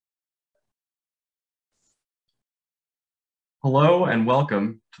Hello and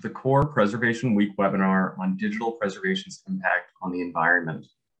welcome to the Core Preservation Week webinar on digital preservation's impact on the environment.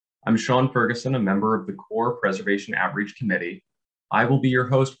 I'm Sean Ferguson, a member of the Core Preservation Outreach Committee. I will be your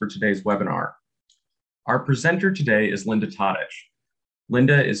host for today's webinar. Our presenter today is Linda Todich.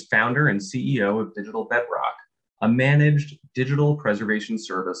 Linda is founder and CEO of Digital Bedrock, a managed digital preservation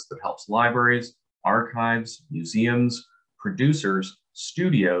service that helps libraries, archives, museums, producers,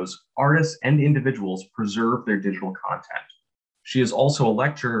 studios, artists, and individuals preserve their digital content. She is also a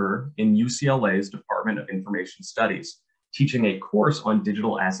lecturer in UCLA's Department of Information Studies, teaching a course on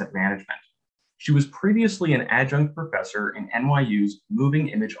digital asset management. She was previously an adjunct professor in NYU's Moving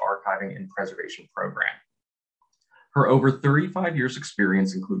Image Archiving and Preservation program. Her over 35 years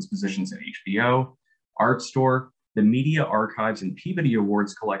experience includes positions at HBO, Art Store, the Media Archives and Peabody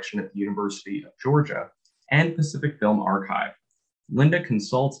Awards collection at the University of Georgia, and Pacific Film Archive. Linda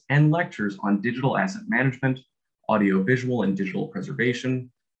consults and lectures on digital asset management, audiovisual and digital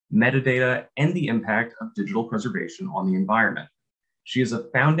preservation, metadata, and the impact of digital preservation on the environment. She is a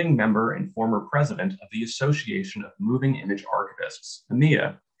founding member and former president of the Association of Moving Image Archivists,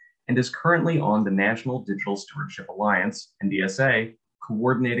 AMIA, and is currently on the National Digital Stewardship Alliance, NDSA,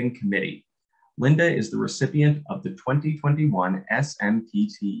 Coordinating Committee. Linda is the recipient of the 2021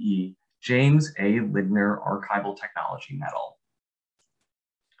 SMPTE James A. Lidner Archival Technology Medal.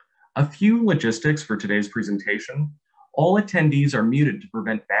 A few logistics for today's presentation. All attendees are muted to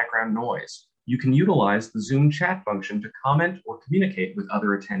prevent background noise. You can utilize the Zoom chat function to comment or communicate with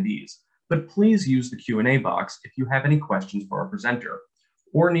other attendees, but please use the Q&A box if you have any questions for our presenter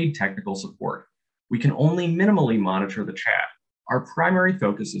or need technical support. We can only minimally monitor the chat. Our primary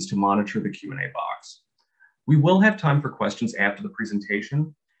focus is to monitor the Q&A box. We will have time for questions after the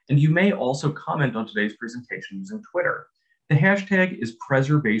presentation, and you may also comment on today's presentation using Twitter. The hashtag is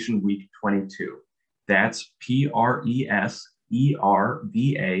PreservationWeek22. That's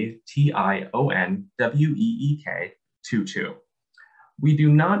PreservationWeek22. We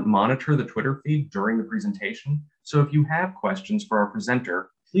do not monitor the Twitter feed during the presentation, so if you have questions for our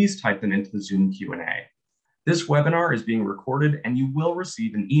presenter, please type them into the Zoom Q&A. This webinar is being recorded and you will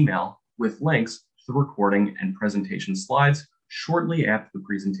receive an email with links to the recording and presentation slides shortly after the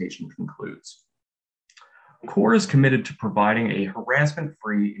presentation concludes. CORE is committed to providing a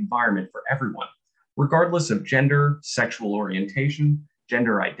harassment-free environment for everyone, regardless of gender, sexual orientation,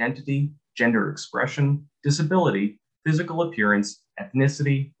 gender identity, gender expression, disability, physical appearance,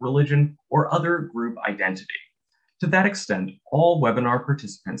 ethnicity, religion, or other group identity. To that extent, all webinar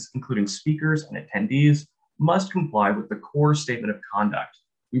participants, including speakers and attendees, must comply with the CORE Statement of Conduct.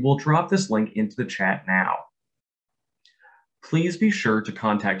 We will drop this link into the chat now. Please be sure to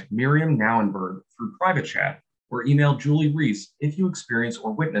contact Miriam Nauenberg through private chat or email Julie Reese if you experience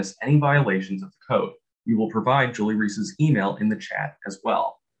or witness any violations of the code. We will provide Julie Reese's email in the chat as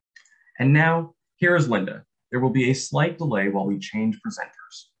well. And now, here is Linda. There will be a slight delay while we change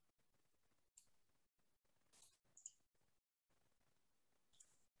presenters.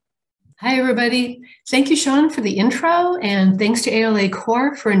 Hi, everybody. Thank you, Sean, for the intro, and thanks to ALA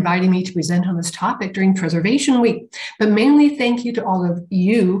Core for inviting me to present on this topic during Preservation Week. But mainly thank you to all of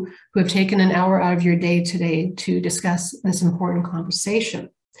you who have taken an hour out of your day today to discuss this important conversation.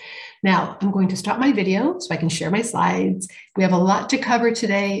 Now, I'm going to stop my video so I can share my slides. We have a lot to cover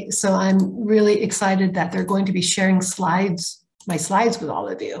today, so I'm really excited that they're going to be sharing my slides with all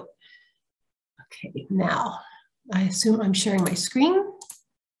of you. Okay, now, I assume I'm sharing my screen.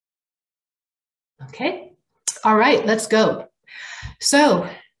 Okay, all right, let's go. So,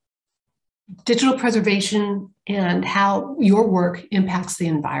 digital preservation and how your work impacts the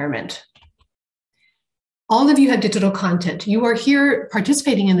environment. All of you have digital content. You are here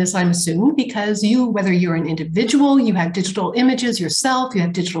participating in this, I'm assuming, because whether you're an individual, you have digital images yourself, you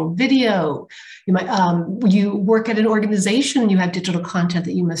have digital video, you work at an organization, you have digital content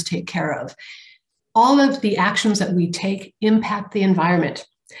that you must take care of. All of the actions that we take impact the environment.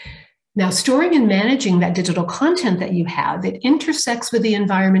 Now, storing and managing that digital content that you have, it intersects with the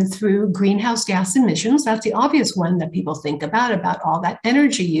environment through greenhouse gas emissions. That's the obvious one that people think about all that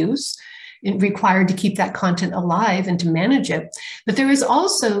energy use required to keep that content alive and to manage it. But there is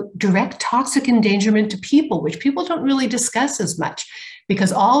also direct toxic endangerment to people, which people don't really discuss as much,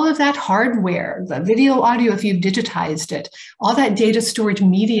 because all of that hardware, the video, audio, if you've digitized it, all that data storage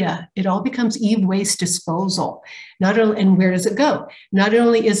media, it all becomes e-waste disposal. And where does it go? Not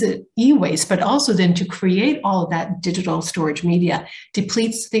only is it e-waste, but also then to create all of that digital storage media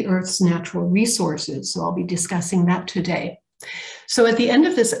depletes the Earth's natural resources. So I'll be discussing that today. So at the end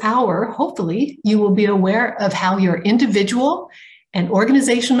of this hour, hopefully you will be aware of how your individual And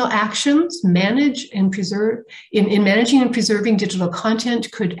organizational actions manage and preserve in managing and preserving digital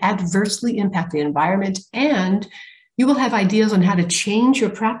content could adversely impact the environment, and you will have ideas on how to change your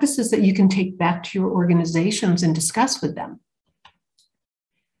practices that you can take back to your organizations and discuss with them.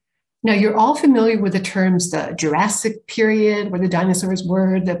 Now, you're all familiar with the terms the Jurassic period, where the dinosaurs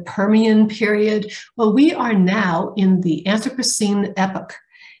were, the Permian period. Well, we are now in the Anthropocene epoch.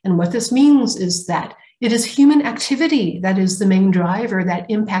 And what this means is that it is human activity that is the main driver that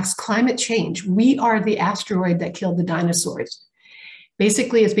impacts climate change. We are the asteroid that killed the dinosaurs.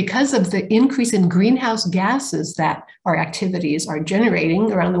 Basically, it's because of the increase in greenhouse gases that our activities are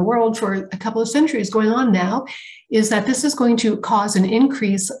generating around the world for a couple of centuries going on now, is that this is going to cause an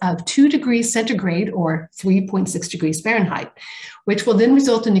increase of 2 degrees centigrade or 3.6 degrees Fahrenheit, which will then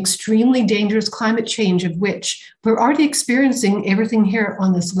result in extremely dangerous climate change, of which we're already experiencing everything here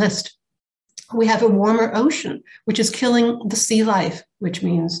on this list. We have a warmer ocean, which is killing the sea life, which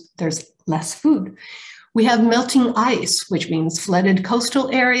means there's less food. We have melting ice, which means flooded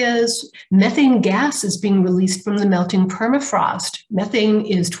coastal areas. Methane gas is being released from the melting permafrost. Methane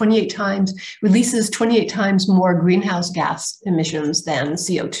is releases 28 times more greenhouse gas emissions than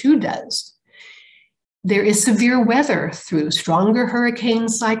CO2 does. There is severe weather through stronger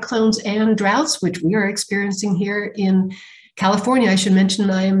hurricanes, cyclones, and droughts, which we are experiencing here in California. I should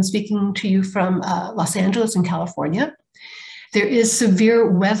mention I am speaking to you from Los Angeles in California. There is severe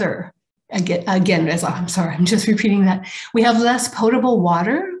weather. Again, I'm sorry, I'm just repeating that. We have less potable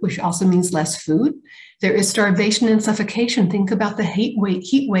water, which also means less food. There is starvation and suffocation. Think about the heat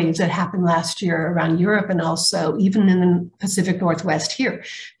waves that happened last year around Europe and also even in the Pacific Northwest here.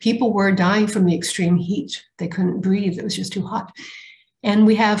 People were dying from the extreme heat. They couldn't breathe. It was just too hot. And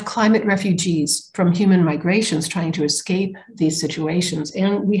we have climate refugees from human migrations trying to escape these situations.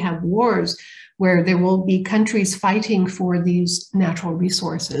 And we have wars where there will be countries fighting for these natural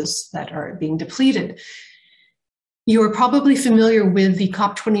resources that are being depleted. You're probably familiar with the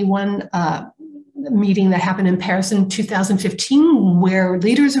COP21 meeting that happened in Paris in 2015, where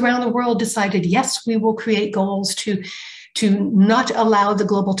leaders around the world decided, yes, we will create goals to not allow the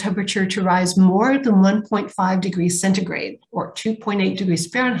global temperature to rise more than 1.5 degrees centigrade or 2.8 degrees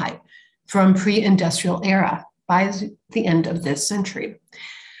Fahrenheit from pre-industrial era by the end of this century.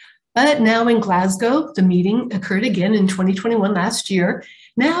 But now in Glasgow, the meeting occurred again in 2021 last year.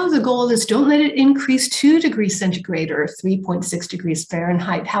 Now the goal is don't let it increase 2 degrees centigrade or 3.6 degrees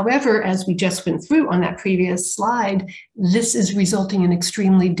Fahrenheit. However, as we just went through on that previous slide, this is resulting in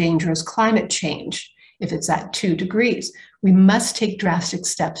extremely dangerous climate change. If it's at 2 degrees, we must take drastic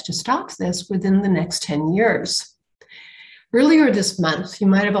steps to stop this within the next 10 years. Earlier this month, you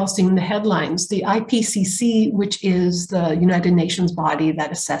might have all seen the headlines. The IPCC, which is the United Nations body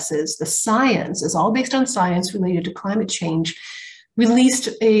that assesses the science, is all based on science related to climate change, released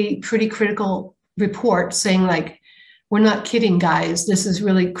a pretty critical report saying, like, we're not kidding, guys. This is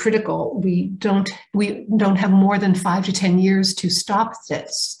really critical. We don't have more than 5 to 10 years to stop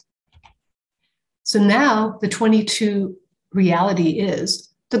this. So now the 22 reality is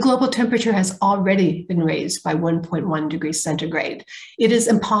the global temperature has already been raised by 1.1 degrees centigrade. It is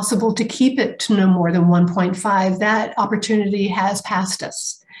impossible to keep it to no more than 1.5. That opportunity has passed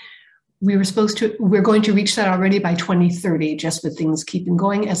us. We're going to reach that already by 2030, just with things keeping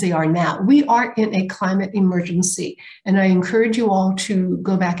going as they are now. We are in a climate emergency, and I encourage you all to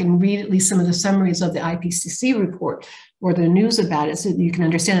go back and read at least some of the summaries of the IPCC report or the news about it so that you can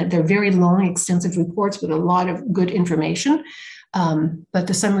understand it. They're very long, extensive reports with a lot of good information. But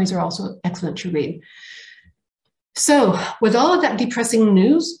the summaries are also excellent to read. So with all of that depressing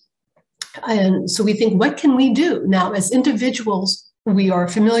news, and so we think, what can we do? Now, as individuals, we are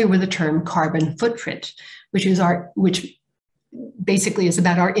familiar with the term carbon footprint, which basically is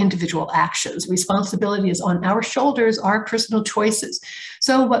about our individual actions. Responsibility is on our shoulders, our personal choices.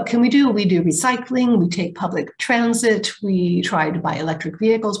 So what can we do? We do recycling, we take public transit, we try to buy electric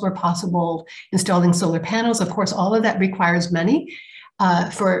vehicles where possible, installing solar panels. Of course, all of that requires money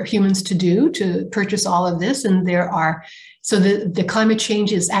for humans to purchase all of this. And so the climate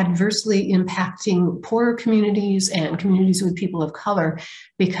change is adversely impacting poorer communities and communities with people of color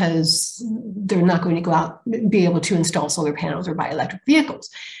because they're not going to go out, be able to install solar panels or buy electric vehicles.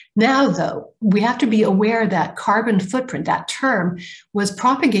 Now, though, we have to be aware that carbon footprint, that term, was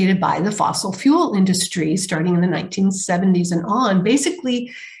propagated by the fossil fuel industry starting in the 1970s and on,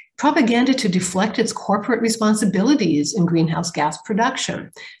 basically propaganda to deflect its corporate responsibilities in greenhouse gas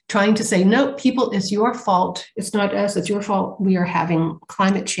production, trying to say, no, people, it's your fault. It's not us, it's your fault. We are having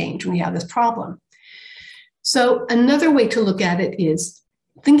climate change. We have this problem. So another way to look at it is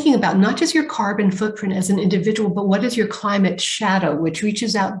thinking about not just your carbon footprint as an individual, but what is your climate shadow, which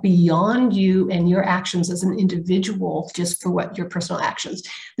reaches out beyond you and your actions as an individual, just for what your personal actions.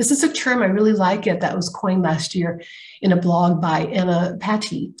 This is a term, I really like it, that was coined last year in a blog by Anna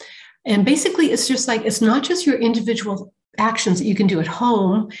Patti. And basically, it's just like, it's not just your individual actions that you can do at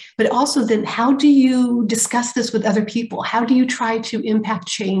home, but also then how do you discuss this with other people? How do you try to impact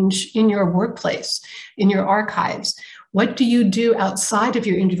change in your workplace, in your archives? What do you do outside of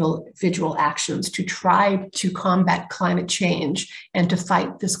your individual actions to try to combat climate change and to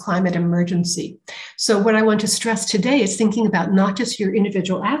fight this climate emergency? So what I want to stress today is thinking about not just your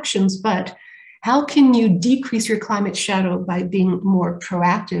individual actions, but how can you decrease your climate shadow by being more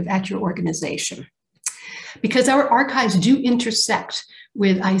proactive at your organization? Because our archives do intersect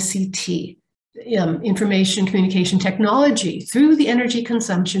with ICT, information communication technology, through the energy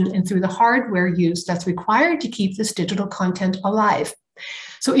consumption and through the hardware use that's required to keep this digital content alive.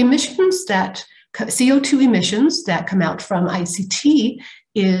 So CO2 emissions that come out from ICT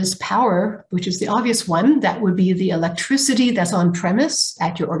is power, which is the obvious one. That would be the electricity that's on premise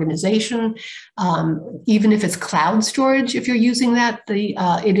at your organization. Even if it's cloud storage, if you're using that,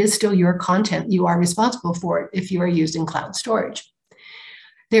 it is still your content. You are responsible for it if you are using cloud storage.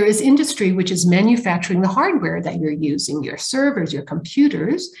 There is industry, which is manufacturing the hardware that you're using, your servers, your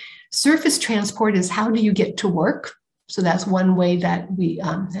computers. Surface transport is how do you get to work? So that's one way that we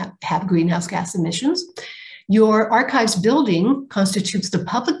have greenhouse gas emissions. Your archives building constitutes the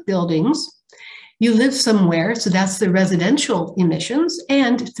public buildings. You live somewhere, so that's the residential emissions,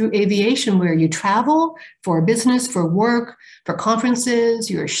 and through aviation, where you travel for business, for work, for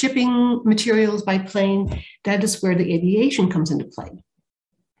conferences, you're shipping materials by plane, that is where the aviation comes into play.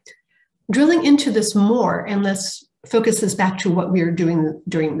 Drilling into this more, and let's focus this back to what we are doing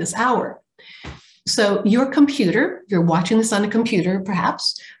during this hour. So your computer, you're watching this on a computer,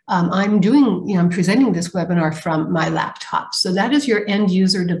 perhaps. I'm presenting this webinar from my laptop. So that is your end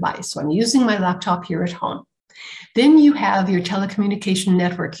user device. So I'm using my laptop here at home. Then you have your telecommunication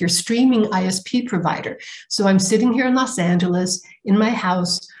network, your streaming ISP provider. So I'm sitting here in Los Angeles in my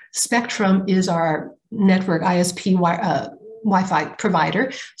house. Spectrum is our network ISP Wi-Fi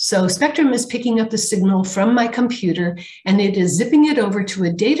provider. So Spectrum is picking up the signal from my computer and it is zipping it over to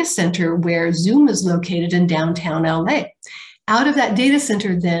a data center where Zoom is located in downtown LA. Out of that data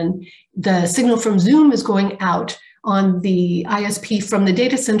center, then the signal from Zoom is going out on the ISP from the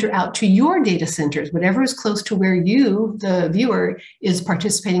data center out to your data centers, whatever is close to where you, the viewer, is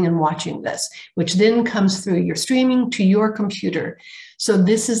participating and watching this, which then comes through your streaming to your computer. So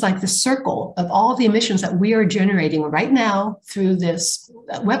this is like the circle of all the emissions that we are generating right now through this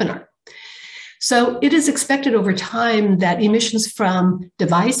webinar. So it is expected over time that emissions from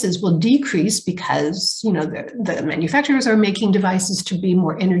devices will decrease because, the manufacturers are making devices to be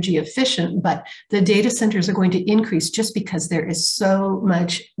more energy efficient, but the data centers are going to increase just because there is so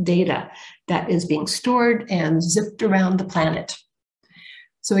much data that is being stored and zipped around the planet.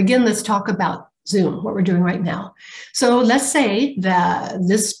 So again, let's talk about Zoom, what we're doing right now. So let's say that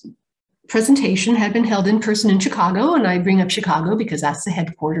this presentation had been held in person in Chicago, and I bring up Chicago because that's the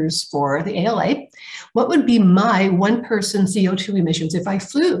headquarters for the ALA. What would be my one-person CO2 emissions if I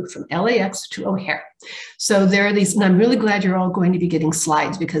flew from LAX to O'Hare? So there are these, and I'm really glad you're all going to be getting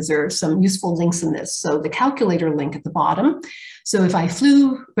slides because there are some useful links in this. So the calculator link at the bottom. So if I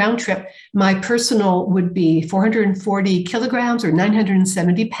flew round trip, my personal would be 440 kilograms or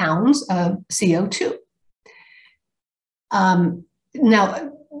 970 pounds of CO2.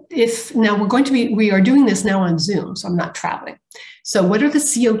 We are doing this now on Zoom, so I'm not traveling. So what are the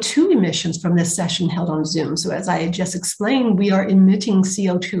CO2 emissions from this session held on Zoom? So as I just explained, we are emitting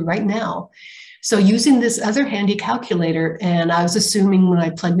CO2 right now. So using this other handy calculator, and I was assuming when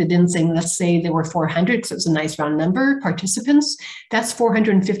I plugged it in saying, let's say there were 400, because it was a nice round number, participants, that's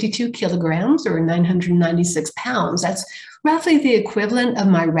 452 kilograms or 996 pounds. That's roughly the equivalent of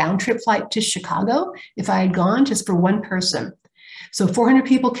my round trip flight to Chicago if I had gone just for one person. So 400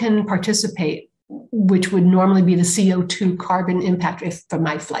 people can participate, which would normally be the CO2 carbon impact from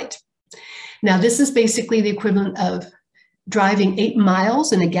my flight. Now, this is basically the equivalent of driving 8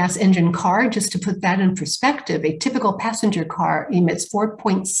 miles in a gas engine car. Just to put that in perspective, a typical passenger car emits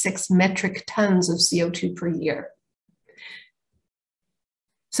 4.6 metric tons of CO2 per year.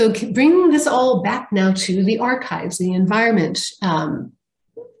 So bringing this all back now to the archives, the environment,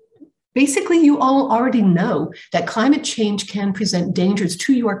 basically, you all already know that climate change can present dangers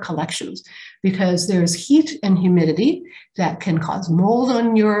to your collections because there's heat and humidity that can cause mold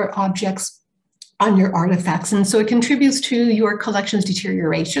on your objects, on your artifacts, and so it contributes to your collection's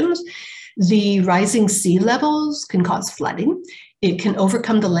deteriorations. The rising sea levels can cause flooding, It can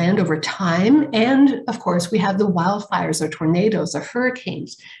overcome the land over time. And of course, we have the wildfires or tornadoes or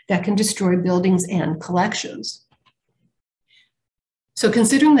hurricanes that can destroy buildings and collections. So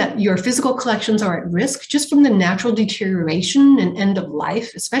considering that your physical collections are at risk just from the natural deterioration and end of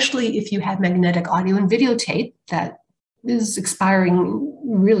life, especially if you have magnetic audio and videotape that is expiring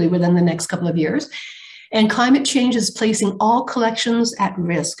really within the next couple of years, and climate change is placing all collections at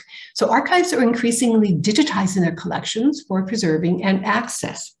risk. So archives are increasingly digitizing their collections for preserving and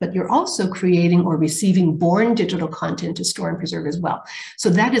access, but you're also creating or receiving born digital content to store and preserve as well. So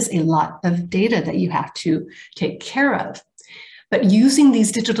that is a lot of data that you have to take care of. But using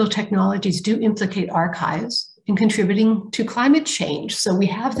these digital technologies do implicate archives in contributing to climate change. So we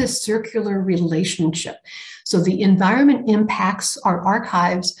have this circular relationship. So the environment impacts our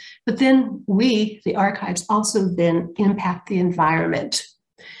archives, but then we, the archives, also then impact the environment.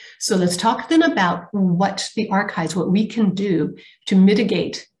 So let's talk then about what the archives, what we can do to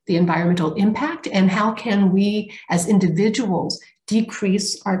mitigate the environmental impact, and how can we as individuals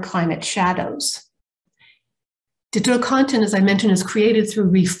decrease our climate shadows. Digital content, as I mentioned, is created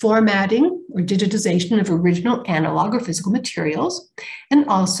through reformatting or digitization of original analog or physical materials, and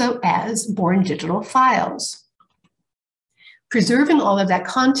also as born digital files. Preserving all of that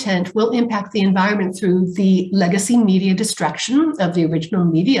content will impact the environment through the legacy media destruction of the original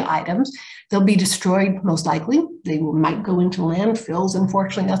media items. They'll be destroyed most likely. They might go into landfills.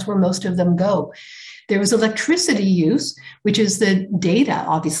 Unfortunately, that's where most of them go. There was electricity use, which is the data,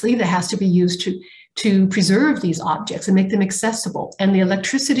 obviously, that has to be used to preserve these objects and make them accessible. And the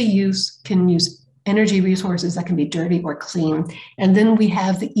electricity use can use energy resources that can be dirty or clean. And then we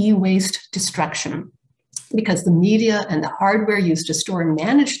have the e-waste destruction, because the media and the hardware used to store and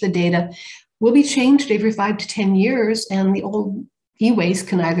manage the data will be changed every 5 to 10 years, and the old e-waste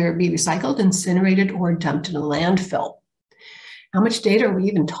can either be recycled, incinerated, or dumped in a landfill. How much data are we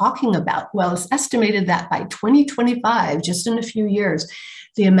even talking about? Well, it's estimated that by 2025, just in a few years,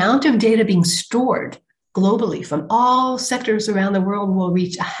 the amount of data being stored globally from all sectors around the world will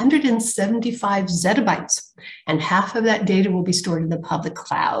reach 175 zettabytes, and half of that data will be stored in the public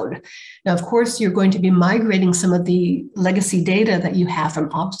cloud. Now, of course, you're going to be migrating some of the legacy data that you have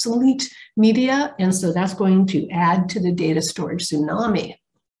from obsolete media, and so that's going to add to the data storage tsunami.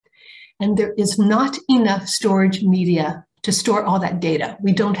 And there is not enough storage media to store all that data.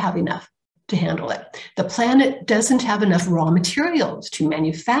 We don't have enough to handle it. The planet doesn't have enough raw materials to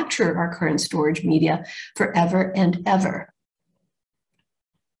manufacture our current storage media forever and ever.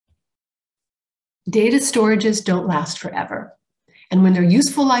 Data storages don't last forever. And when their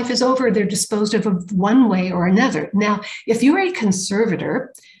useful life is over, they're disposed of one way or another. Now, if you're a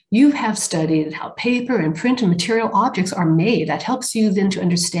conservator, you have studied how paper and print and material objects are made. That helps you then to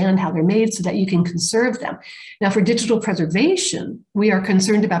understand how they're made so that you can conserve them. Now, for digital preservation, we are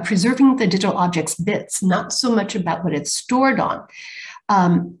concerned about preserving the digital object's bits, not so much about what it's stored on.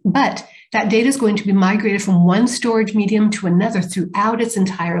 But that data is going to be migrated from one storage medium to another throughout its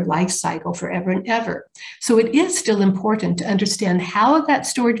entire life cycle forever and ever. So it is still important to understand how that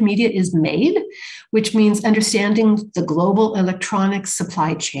storage media is made, which means understanding the global electronics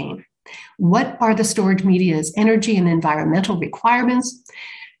supply chain. What are the storage media's energy and environmental requirements?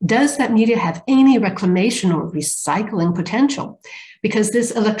 Does that media have any reclamation or recycling potential? Because this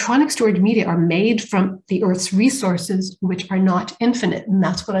electronic storage media are made from the Earth's resources, which are not infinite. And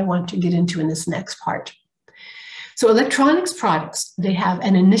that's what I want to get into in this next part. So electronics products, they have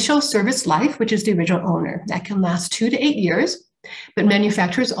an initial service life, which is the original owner. That can last 2 to 8 years, but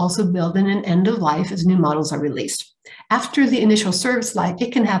manufacturers also build in an end of life as new models are released. After the initial service life,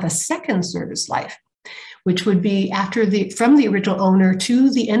 it can have a second service life, which would be from the original owner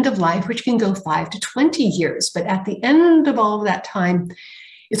to the end of life, which can go 5 to 20 years. But at the end of all of that time,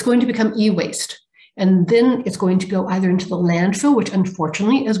 it's going to become e-waste. And then it's going to go either into the landfill, which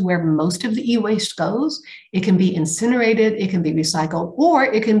unfortunately is where most of the e-waste goes. It can be incinerated, it can be recycled, or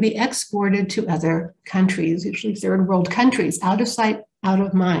it can be exported to other countries, usually third world countries, out of sight, out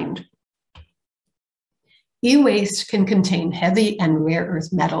of mind. E-waste can contain heavy and rare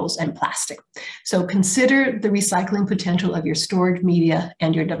earth metals and plastic. So consider the recycling potential of your storage media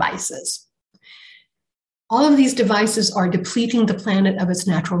and your devices. All of these devices are depleting the planet of its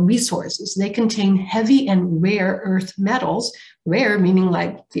natural resources. They contain heavy and rare earth metals, rare meaning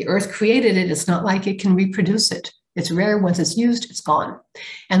like the earth created it. It's not like it can reproduce it. It's rare. Once it's used, it's gone.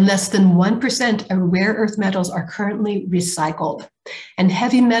 And less than 1% of rare earth metals are currently recycled. And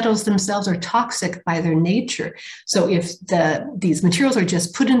heavy metals themselves are toxic by their nature. So if these materials are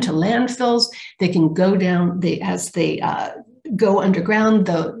just put into landfills, they can go down, as they go underground,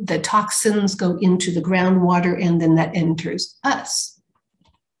 the toxins go into the groundwater, and then that enters us.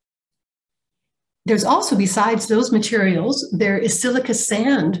 There's also, besides those materials, there is silica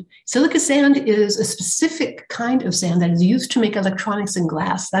sand. Silica sand is a specific kind of sand that is used to make electronics and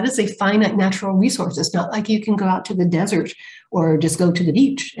glass. That is a finite natural resource. It's not like you can go out to the desert or just go to the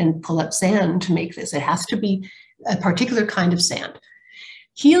beach and pull up sand to make this. It has to be a particular kind of sand.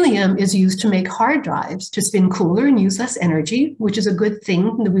 Helium is used to make hard drives to spin cooler and use less energy, which is a good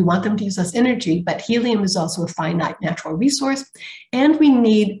thing. We want them to use less energy, but helium is also a finite natural resource. And we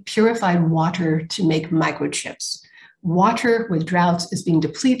need purified water to make microchips. Water with droughts is being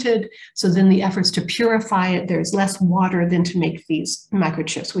depleted. So then the efforts to purify it, there's less water than to make these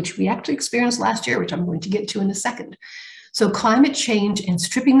microchips, which we actually experienced last year, which I'm going to get to in a second. So climate change and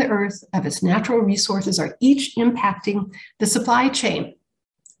stripping the earth of its natural resources are each impacting the supply chain.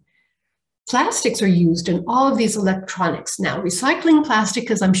 Plastics are used in all of these electronics. Now, recycling plastic,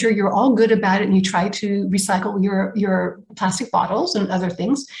 because I'm sure you're all good about it and you try to recycle your plastic bottles and other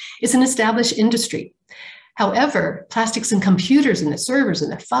things, is an established industry. However, plastics in computers and the servers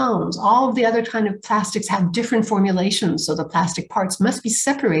and the phones, all of the other kind of plastics have different formulations. So the plastic parts must be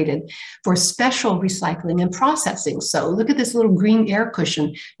separated for special recycling and processing. So look at this little green air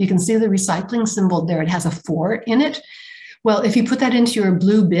cushion. You can see the recycling symbol there. It has a 4 in it. Well, if you put that into your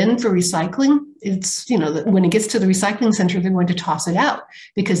blue bin for recycling, it's, when it gets to the recycling center, they're going to toss it out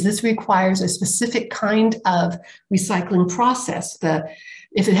because this requires a specific kind of recycling process.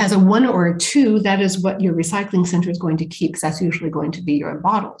 If it has a 1 or a 2, that is what your recycling center is going to keep, because that's usually going to be your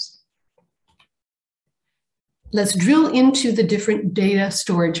bottles. Let's drill into the different data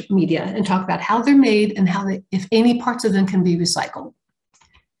storage media and talk about how they're made and how if any parts of them can be recycled.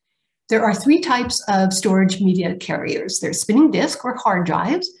 There are 3 types of storage media carriers. There's spinning disk or hard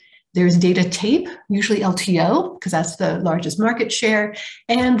drives. There's data tape, usually LTO, because that's the largest market share.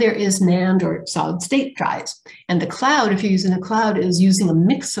 And there is NAND or solid state drives. And the cloud, if you're using the cloud, is using a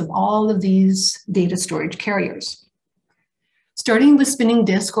mix of all of these data storage carriers. Starting with spinning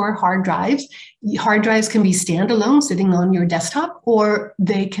disk or hard drives can be standalone, sitting on your desktop, or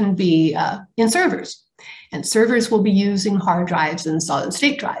they can be in servers. And servers will be using hard drives and solid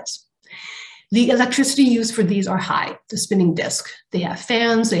state drives. The electricity used for these are high, the spinning disk. They have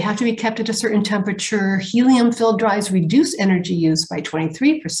fans, they have to be kept at a certain temperature. Helium-filled drives reduce energy use by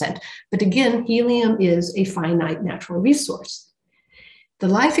 23%. But again, helium is a finite natural resource. The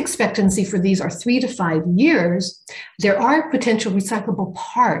life expectancy for these are 3 to 5 years. There are potential recyclable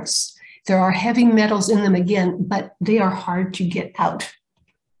parts. There are heavy metals in them again, but they are hard to get out.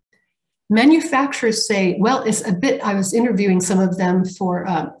 Manufacturers say, well, it's a bit, I was interviewing some of them for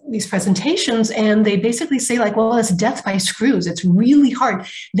these presentations, and they basically say like, well, it's death by screws. It's really hard.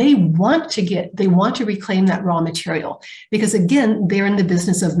 They want to reclaim that raw material because again, they're in the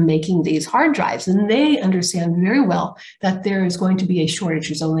business of making these hard drives and they understand very well that there is going to be a shortage.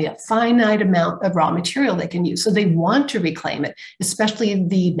 There's only a finite amount of raw material they can use. So they want to reclaim it, especially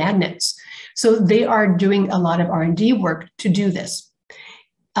the magnets. So they are doing a lot of R&D work to do this.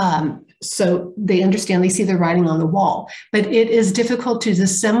 So they understand, they see the writing on the wall, but it is difficult to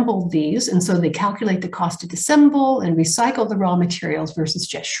disassemble these. And so they calculate the cost to disassemble and recycle the raw materials versus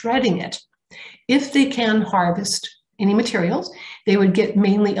just shredding it. If they can harvest any materials, they would get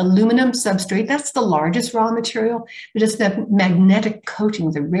mainly aluminum substrate. That's the largest raw material, but it's the magnetic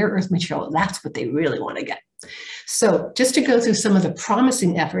coating, the rare earth material. That's what they really want to get. So just to go through some of the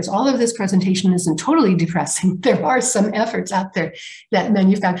promising efforts, all of this presentation isn't totally depressing. There are some efforts out there that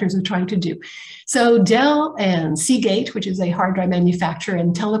manufacturers are trying to do. So Dell and Seagate, which is a hard drive manufacturer,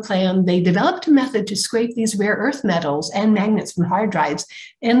 and Teleplan, they developed a method to scrape these rare earth metals and magnets from hard drives,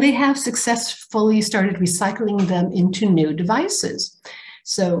 and they have successfully started recycling them into new devices.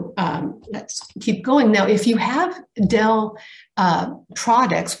 So let's keep going. Now, if you have Dell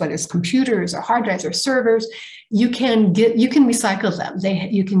products, whether it's computers or hard drives or servers, you can recycle them.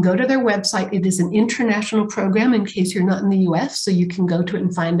 You can go to their website. It is an international program in case you're not in the US, so you can go to it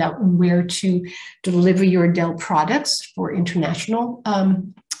and find out where to deliver your Dell products for international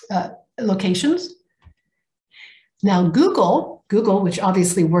locations. Now, Google, which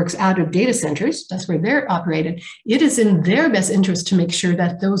obviously works out of data centers, that's where they're operated, it is in their best interest to make sure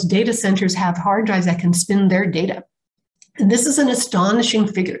that those data centers have hard drives that can spin their data. And this is an astonishing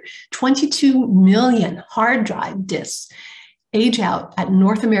figure. 22 million hard drive disks age out at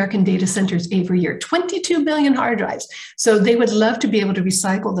North American data centers every year, 22 billion hard drives. So they would love to be able to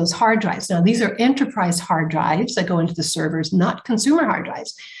recycle those hard drives. Now, these are enterprise hard drives that go into the servers, not consumer hard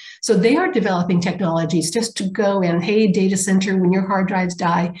drives. So they are developing technologies just to go in, hey, data center, when your hard drives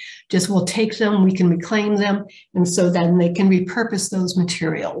die, just we'll take them, we can reclaim them, and so then they can repurpose those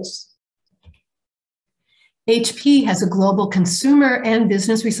materials. HP has a global consumer and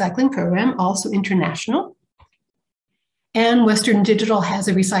business recycling program, also international. And Western Digital has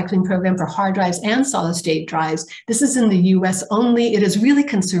a recycling program for hard drives and solid state drives. This is in the US only. It is really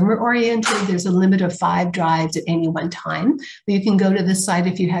consumer oriented. There's a limit of 5 drives at any one time. But you can go to this site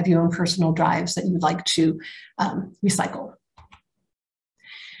if you have your own personal drives that you'd like to recycle.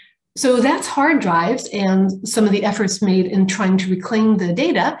 So that's hard drives and some of the efforts made in trying to reclaim the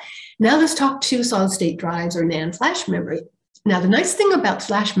data. Now let's talk to solid state drives or NAND flash memory. Now, the nice thing about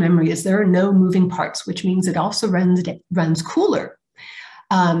flash memory is there are no moving parts, which means it also runs cooler.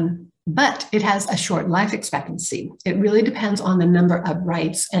 But it has a short life expectancy. It really depends on the number of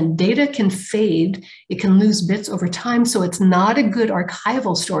writes, and data can fade. It can lose bits over time, so it's not a good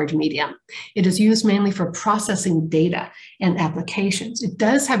archival storage medium. It is used mainly for processing data and applications. It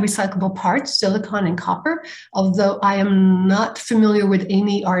does have recyclable parts, silicon and copper, although I am not familiar with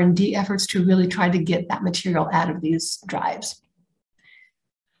any R&D efforts to really try to get that material out of these drives.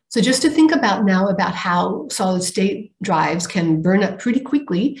 So just to think about now about how solid state drives can burn up pretty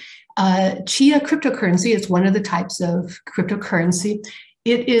quickly, Chia cryptocurrency is one of the types of cryptocurrency.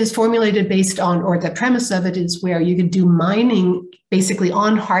 It is formulated based on, or the premise of it is where you can do mining basically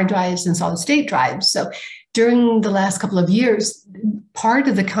on hard drives and solid state drives. So during the last couple of years, part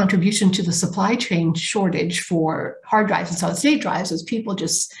of the contribution to the supply chain shortage for hard drives and solid state drives was people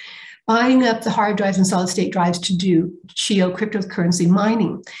just buying up the hard drives and solid state drives to do Chia cryptocurrency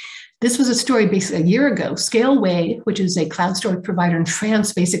mining. This was a story basically a year ago. Scaleway, which is a cloud storage provider in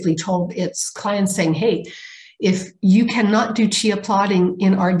France, basically told its clients saying, hey, if you cannot do Chia plotting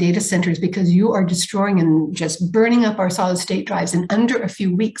in our data centers because you are destroying and just burning up our solid state drives in under a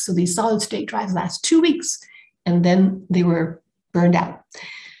few weeks. So these solid state drives last 2 weeks, and then they were burned out.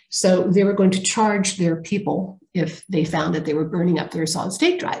 So they were going to charge their people if they found that they were burning up their solid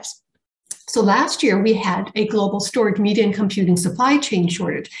state drives. So last year, we had a global storage, media, and computing supply chain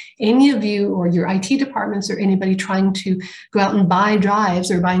shortage. Any of you or your IT departments or anybody trying to go out and buy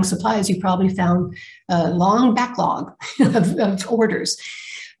drives or buying supplies, you probably found a long backlog of orders.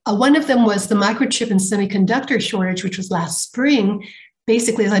 One of them was the microchip and semiconductor shortage, which was last spring.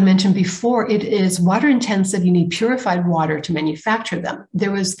 Basically, as I mentioned before, it is water intensive. You need purified water to manufacture them.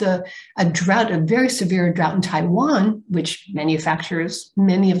 There was a drought, a very severe drought in Taiwan, which manufactures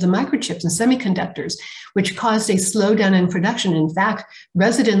many of the microchips and semiconductors, which caused a slowdown in production. In fact,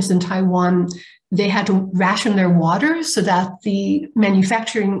 residents in Taiwan, they had to ration their water so that the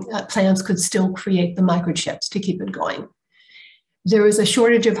manufacturing plants could still create the microchips to keep it going. There was a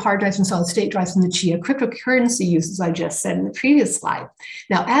shortage of hard drives and solid state drives in the Chia cryptocurrency use, as I just said in the previous slide.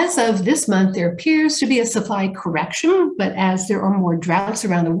 Now, as of this month, there appears to be a supply correction, but as there are more droughts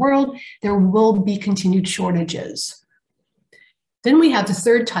around the world, there will be continued shortages. Then we have the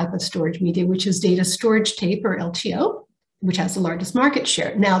third type of storage media, which is data storage tape or LTO, which has the largest market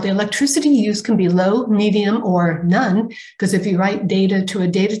share. Now, the electricity use can be low, medium, or none, because if you write data to a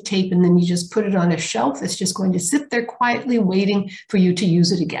data tape and then you just put it on a shelf, it's just going to sit there quietly waiting for you to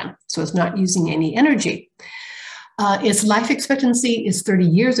use it again. So it's not using any energy. Its life expectancy is 30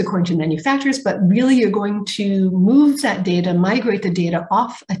 years according to manufacturers, but really you're going to move that data, migrate the data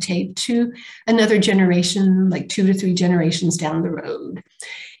off a tape to another generation, like 2 to 3 generations down the road.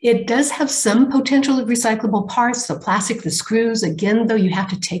 It does have some potential of recyclable parts, the plastic, the screws. Again, though, you have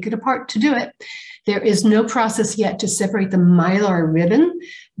to take it apart to do it. There is no process yet to separate the mylar ribbon,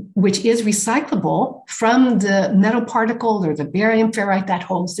 which is recyclable, from the metal particle or the barium ferrite that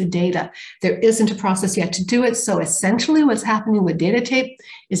holds the data. There isn't a process yet to do it. So essentially what's happening with data tape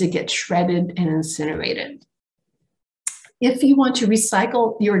is it gets shredded and incinerated. If you want to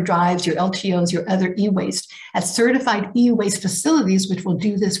recycle your drives, your LTOs, your other e-waste at certified e-waste facilities, which will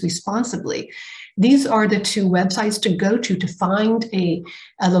do this responsibly, these are the 2 websites to go to find a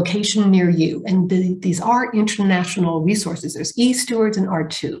location near you. And these are international resources. There's eStewards and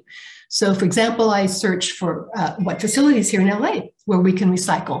R2. So for example, I searched for what facilities here in LA where we can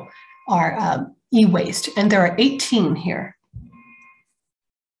recycle our e-waste. And there are 18 here.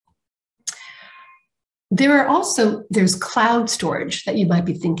 There's cloud storage that you might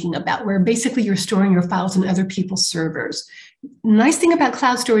be thinking about, where basically you're storing your files in other people's servers. Nice thing about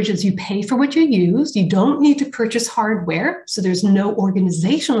cloud storage is you pay for what you use. You don't need to purchase hardware, so there's no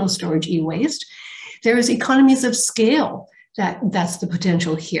organizational storage e-waste. There is economies of scale. That's the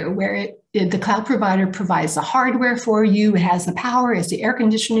potential here, where the cloud provider provides the hardware for you. It has the power, it's the air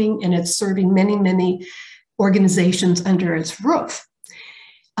conditioning, and it's serving many, many organizations under its roof.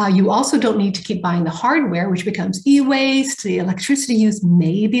 You also don't need to keep buying the hardware, which becomes e-waste. The electricity use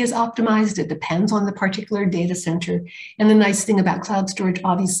may be as optimized. It depends on the particular data center. And the nice thing about cloud storage,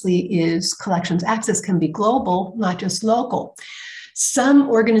 obviously, is collections access can be global, not just local. Some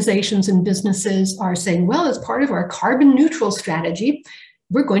organizations and businesses are saying, well, as part of our carbon neutral strategy,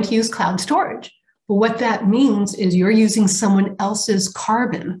 we're going to use cloud storage. But what that means is you're using someone else's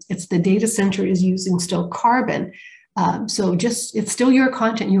carbon. It's the data center is using still carbon. So it's still your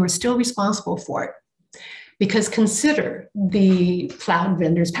content. You are still responsible for it. Because consider the cloud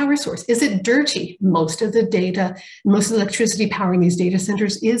vendor's power source. Is it dirty? Most of the data, most of the electricity powering these data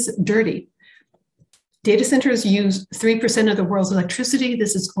centers is dirty. Data centers use 3% of the world's electricity.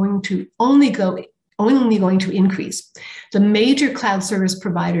 This is going to only going to increase. The major cloud service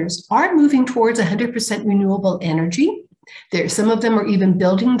providers are moving towards 100% renewable energy. Some of them are even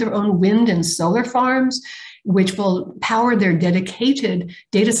building their own wind and solar farms, which will power their dedicated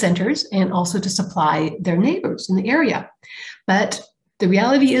data centers and also to supply their neighbors in the area. But the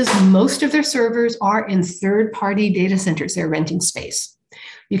reality is most of their servers are in third-party data centers. They're renting space.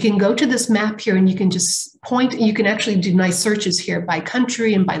 You can go to this map here and you can just point, you can actually do nice searches here by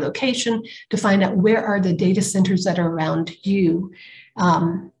country and by location to find out where are the data centers that are around you.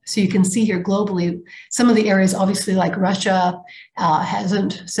 So you can see here globally, some of the areas obviously like Russia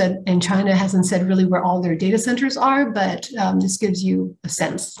hasn't said, and China hasn't said really where all their data centers are, but this gives you a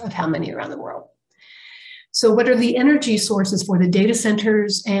sense of how many around the world. So what are the energy sources for the data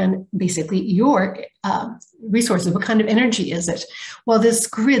centers and basically your resources? What kind of energy is it? Well, this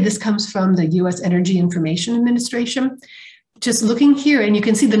grid, this comes from the US Energy Information Administration. Just looking here, and you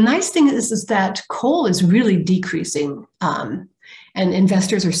can see the nice thing is that coal is really decreasing. And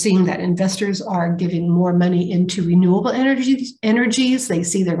investors are seeing that. Investors are giving more money into renewable energies. They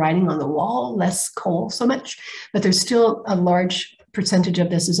see the writing on the wall, less coal so much, but there's still a large percentage of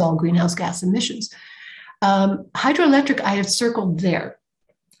this is all greenhouse gas emissions. Hydroelectric, I have circled there.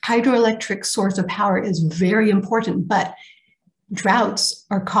 Hydroelectric source of power is very important, but droughts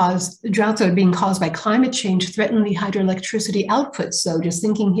are being caused by climate change, threaten the hydroelectricity output. So just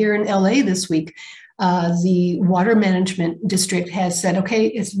thinking here in LA this week, the water management district has said, okay,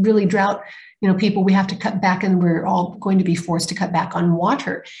 it's really drought, people, we have to cut back and we're all going to be forced to cut back on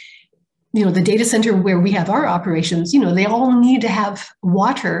water. The data center where we have our operations, they all need to have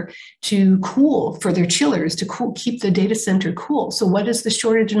water to cool for their chillers, to keep the data center cool. So what is the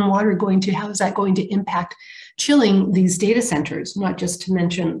shortage in water how is that going to impact chilling these data centers, not just to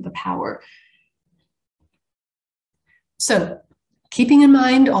mention the power? So keeping in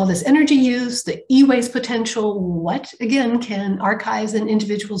mind all this energy use, the e-waste potential, what again can archives and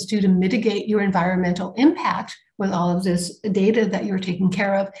individuals do to mitigate your environmental impact with all of this data that you're taking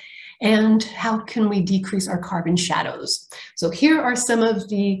care of? And how can we decrease our carbon shadows? So here are some of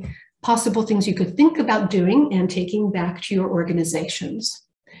the possible things you could think about doing and taking back to your organizations.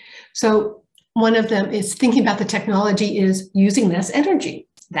 So one of them is thinking about the technology is using less energy.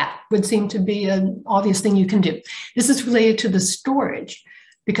 That would seem to be an obvious thing you can do. This is related to the storage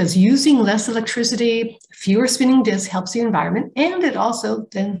because using less electricity, fewer spinning disks helps the environment, and it also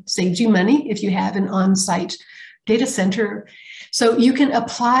then saves you money if you have an on-site data center. So you can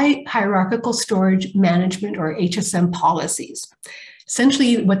apply hierarchical storage management or HSM policies.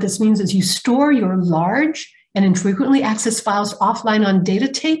 Essentially, what this means is you store your large and infrequently accessed files offline on data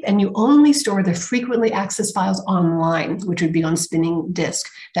tape, and you only store the frequently accessed files online, which would be on spinning disk.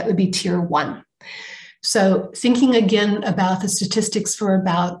 That would be tier 1. So thinking again about the statistics for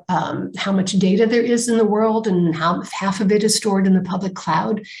about how much data there is in the world and how half of it is stored in the public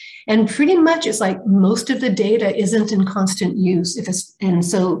cloud. And pretty much it's like most of the data isn't in constant use. And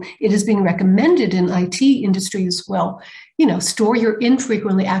so it is being recommended in IT industries, well, store your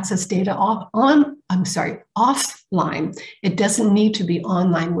infrequently accessed data offline. It doesn't need to be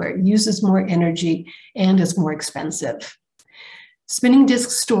online where it uses more energy and is more expensive. Spinning disk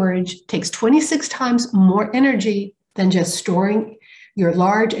storage takes 26 times more energy than just storing your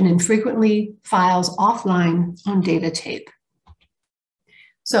large and infrequently files offline on data tape.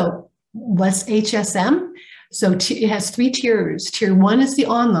 So what's HSM? So it has 3 tiers. Tier 1 is the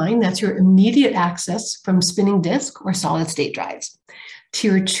online, that's your immediate access from spinning disk or solid state drives.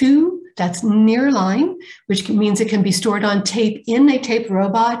 Tier 2, that's nearline, which means it can be stored on tape in a tape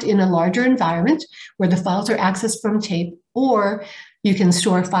robot in a larger environment where the files are accessed from tape, or you can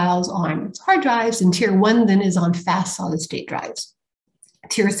store files on hard drives, and tier 1 then is on fast solid state drives.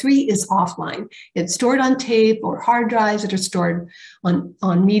 Tier 3 is offline. It's stored on tape or hard drives that are stored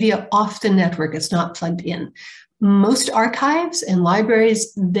on media off the network. It's not plugged in. Most archives and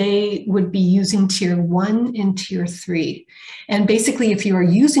libraries, they would be using tier 1 and tier 3. And basically, if you are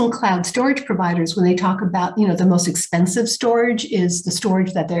using cloud storage providers, when they talk about, the most expensive storage is the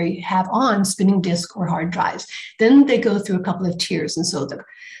storage that they have on spinning disk or hard drives. Then they go through a couple of tiers. And so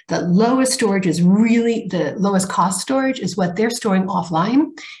the lowest storage is really the lowest cost storage is what they're storing offline.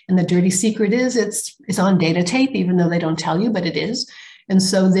 And the dirty secret is it's on data tape, even though they don't tell you, but it is. And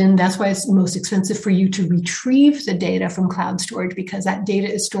so then that's why it's most expensive for you to retrieve the data from cloud storage, because that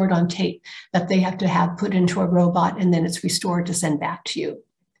data is stored on tape that they have to have put into a robot, and then it's restored to send back to you.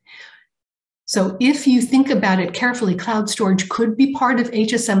 So if you think about it carefully, cloud storage could be part of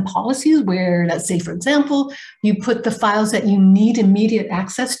HSM policies where, let's say, for example, you put the files that you need immediate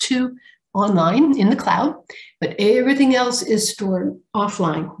access to online in the cloud, but everything else is stored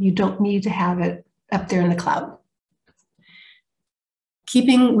offline. You don't need to have it up there in the cloud.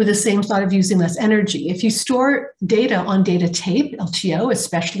 Keeping with the same thought of using less energy. If you store data on data tape, LTO,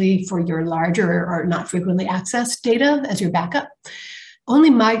 especially for your larger or not frequently accessed data as your backup, only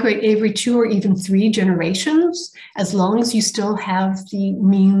migrate every 2 or even 3 generations, as long as you still have the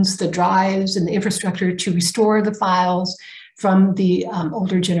means, the drives, and the infrastructure to restore the files from the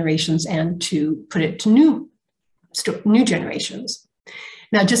older generations and to put it to new generations.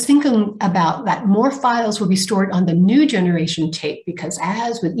 Now, just thinking about that, more files will be stored on the new generation tape, because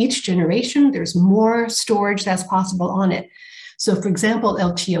as with each generation, there's more storage that's possible on it. So for example,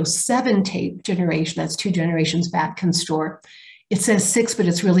 LTO 7 tape generation, that's 2 generations back, can store, it says 6, but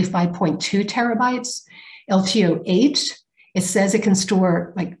it's really 5.2 terabytes. LTO 8, it says it can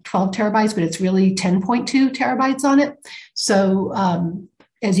store like 12 terabytes, but it's really 10.2 terabytes on it. So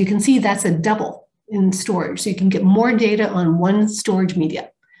as you can see, that's a double in storage. So you can get more data on one storage media,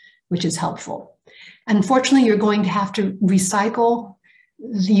 which is helpful. Unfortunately, you're going to have to recycle.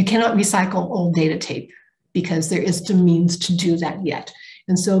 You cannot recycle old data tape because there is the means to do that yet.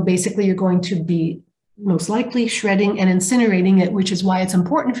 And so basically you're going to be most likely shredding and incinerating it, which is why it's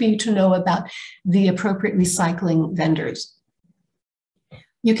important for you to know about the appropriate recycling vendors.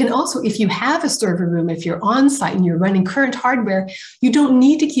 You can also, if you have a server room, if you're on site and you're running current hardware, you don't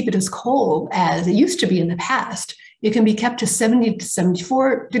need to keep it as cold as it used to be in the past. It can be kept to 70 to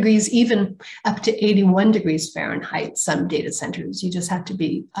 74 degrees, even up to 81 degrees Fahrenheit, some data centers. You just have to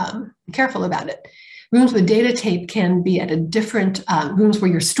be careful about it. Rooms with data tape can be at a different, rooms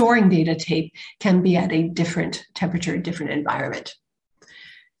where you're storing data tape can be at a different temperature, different environment.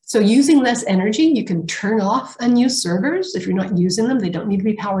 So using less energy, you can turn off unused servers. If you're not using them, they don't need to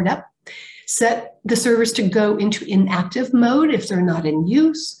be powered up. Set the servers to go into inactive mode if they're not in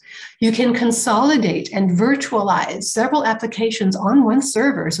use. You can consolidate and virtualize several applications on one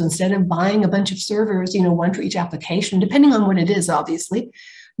server. So instead of buying a bunch of servers, one for each application, depending on what it is, obviously,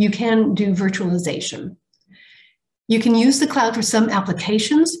 you can do virtualization. You can use the cloud for some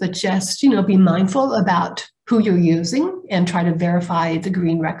applications, but just, be mindful about who you're using and try to verify the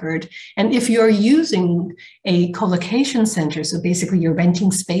green record. And if you're using a co-location center, so basically you're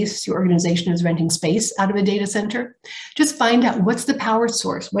renting space, your organization is renting space out of a data center, just find out what's the power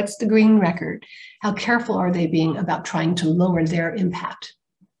source, what's the green record, how careful are they being about trying to lower their impact.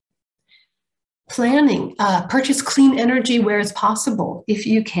 Planning, purchase clean energy where it's possible, if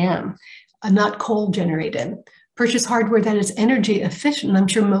you can, not coal generated. Purchase hardware that is energy efficient. I'm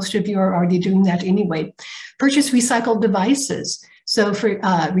sure most of you are already doing that anyway. Purchase recycled devices. So for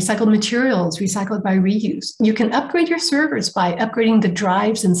recycled materials, recycled by reuse. You can upgrade your servers by upgrading the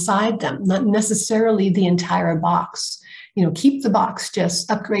drives inside them, not necessarily the entire box. Keep the box,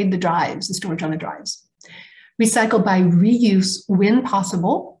 just upgrade the drives, the storage on the drives. Recycle by reuse when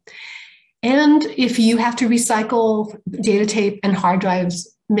possible. And if you have to recycle data tape and hard drives,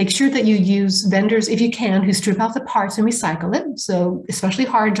 make sure that you use vendors, if you can, who strip out the parts and recycle it. So especially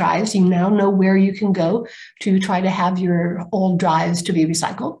hard drives, you now know where you can go to try to have your old drives to be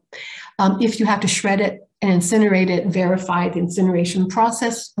recycled. If you have to shred it and incinerate it, verify the incineration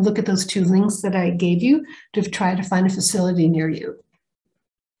process, look at those 2 links that I gave you to try to find a facility near you.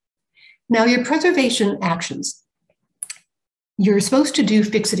 Now, your preservation actions. You're supposed to do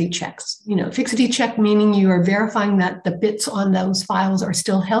fixity checks. Fixity check meaning you are verifying that the bits on those files are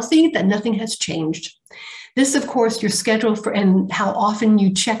still healthy, that nothing has changed. This, of course, your schedule for and how often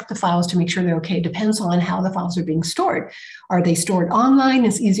you check the files to make sure they're okay depends on how the files are being stored. Are they stored online?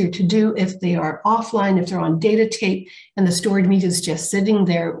 It's easier to do. If they are offline, if they're on data tape and the stored media is just sitting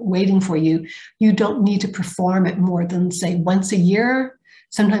there waiting for you, you don't need to perform it more than, say, once a year,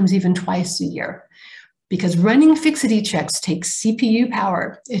 sometimes even twice a year. because running fixity checks takes CPU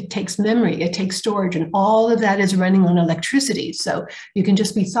power, it takes memory, it takes storage, and all of that is running on electricity. So you can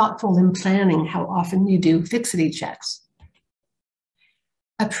just be thoughtful in planning how often you do fixity checks.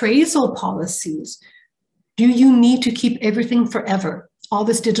 Appraisal policies. Do you need to keep everything forever? All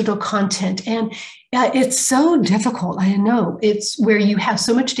this digital content. And it's so difficult. I know it's where you have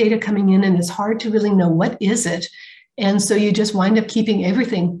so much data coming in and it's hard to really know what is it. And so you just wind up keeping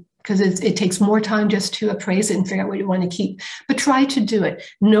everything because it takes more time just to appraise it and figure out what you want to keep. But try to do it.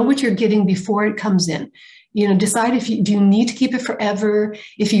 Know what you're getting before it comes in. You know, decide if do you need to keep it forever.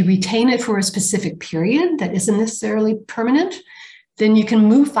 If you retain it for a specific period that isn't necessarily permanent, then you can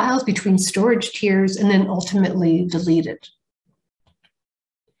move files between storage tiers and then ultimately delete it.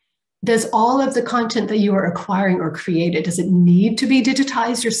 Does all of the content that you are acquiring or created, does it need to be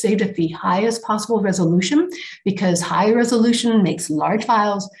digitized or saved at the highest possible resolution? Because high resolution makes large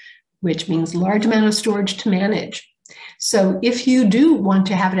files, which means large amount of storage to manage. So if you do want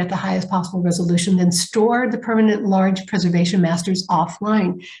to have it at the highest possible resolution, then store the permanent large preservation masters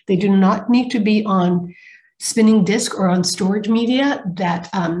offline. They do not need to be on spinning disk or on storage media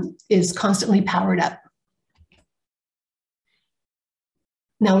that is constantly powered up.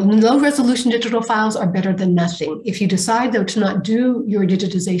 Now, low resolution digital files are better than nothing. If you decide though to not do your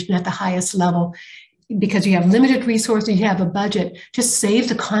digitization at the highest level because you have limited resources, you have a budget, just save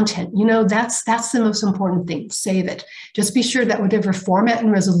the content. You know, that's the most important thing, save it. Just be sure that whatever format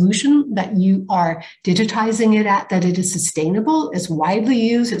and resolution that you are digitizing it at, that it is sustainable, is widely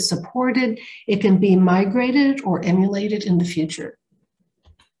used, it's supported, it can be migrated or emulated in the future.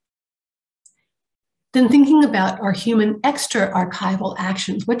 Then thinking about our human extra archival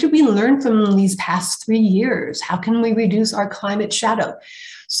actions, what did we learn from these past 3 years? How can we reduce our climate shadow?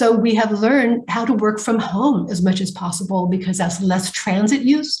 So we have learned how to work from home as much as possible because that's less transit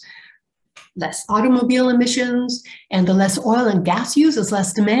use, less automobile emissions, and the less oil and gas use is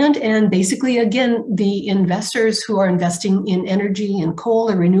less demand. And basically, again, the investors who are investing in energy and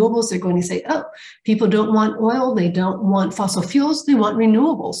coal or renewables, they're going to say, oh, people don't want oil, they don't want fossil fuels, they want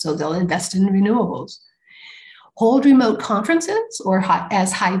renewables. So they'll invest in renewables. Hold remote conferences or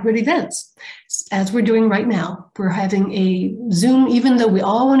as hybrid events, as we're doing right now. We're having a Zoom, even though we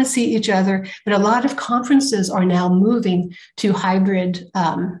all want to see each other, but a lot of conferences are now moving to hybrid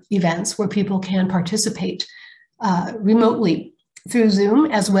events where people can participate remotely through Zoom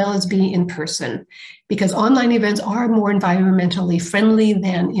as well as be in person, because online events are more environmentally friendly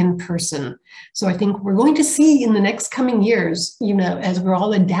than in person. So I think we're going to see in the next coming years, you know, as we're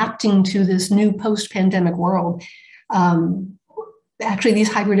all adapting to this new post-pandemic world, actually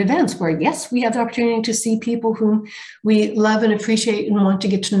these hybrid events where, yes, we have the opportunity to see people whom we love and appreciate and want to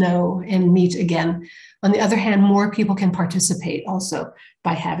get to know and meet again. On the other hand, more people can participate also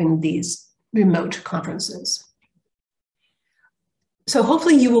by having these remote conferences. So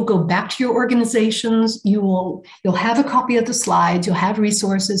hopefully you will go back to your organizations, you'll have a copy of the slides, you'll have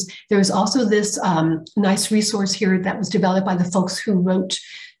resources. There's also this nice resource here that was developed by the folks who wrote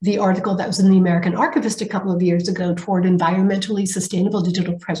the article that was in the American Archivist a couple of years ago toward environmentally sustainable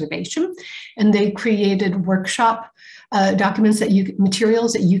digital preservation. And they created workshop documents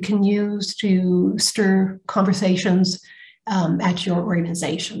materials that you can use to stir conversations at your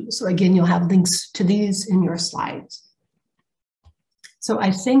organization. So again, you'll have links to these in your slides. So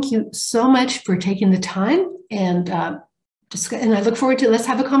I thank you so much for taking the time and I look forward to, let's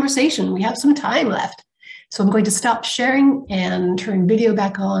have a conversation. We have some time left. So I'm going to stop sharing and turn video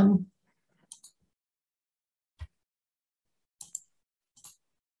back on.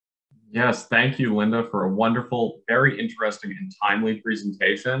 Yes, thank you, Linda, for a wonderful, very interesting and timely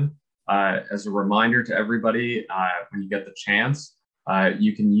presentation. As a reminder to everybody, when you get the chance,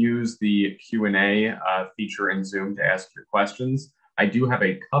 you can use the Q&A feature in Zoom to ask your questions. I do have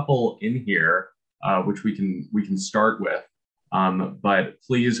a couple in here, which we can start with, but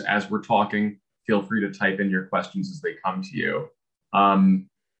please, as we're talking, feel free to type in your questions as they come to you.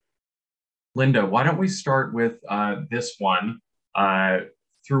 Linda, why don't we start with this one?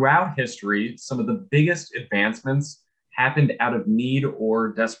 Throughout history, some of the biggest advancements happened out of need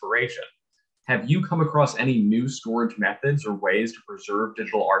or desperation. Have you come across any new storage methods or ways to preserve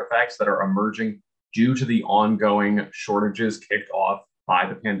digital artifacts that are emerging due to the ongoing shortages kicked off by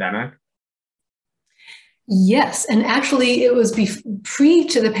the pandemic? Yes, and actually it was pre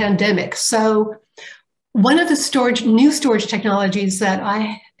to the pandemic. So one of the new storage technologies that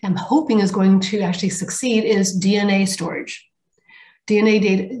I am hoping is going to actually succeed is DNA storage. DNA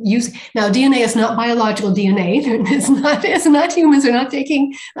data use. Now, DNA is not biological DNA. It's not humans. They're not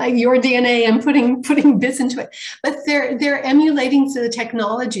taking like your DNA and putting bits into it. But they're emulating the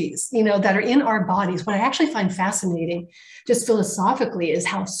technologies, that are in our bodies. What I actually find fascinating, just philosophically, is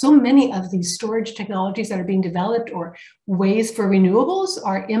how so many of these storage technologies that are being developed or ways for renewables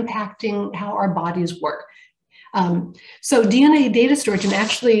are impacting how our bodies work. So DNA data storage, and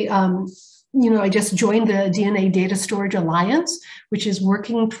actually, I just joined the DNA Data Storage Alliance, which is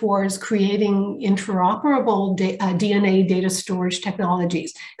working towards creating interoperable DNA data storage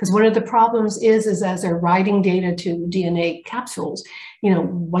technologies. Because one of the problems is as they're writing data to DNA capsules,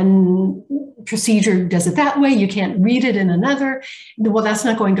 one procedure does it that way, you can't read it in another. Well, that's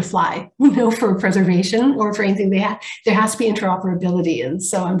not going to fly, for preservation or for anything there has to be interoperability. And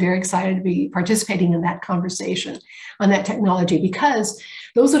so I'm very excited to be participating in that conversation on that technology, because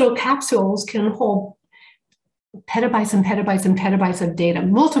those little capsules can hold petabytes and petabytes and petabytes of data,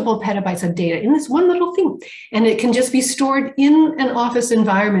 multiple petabytes of data in this one little thing. And it can just be stored in an office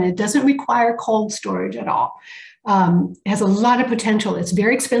environment. It doesn't require cold storage at all. It has a lot of potential. It's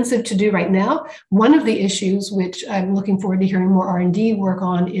very expensive to do right now. One of the issues, which I'm looking forward to hearing more R&D work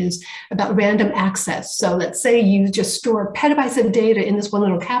on, is about random access. So let's say you just store petabytes of data in this one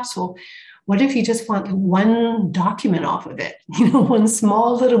little capsule. What if you just want one document off of it, one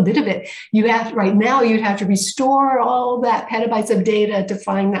small little bit of it? Right now, you'd have to restore all that petabytes of data to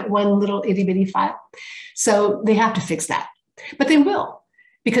find that one little itty bitty file. So they have to fix that, but they will,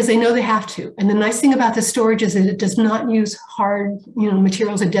 because they know they have to. And the nice thing about the storage is that it does not use hard,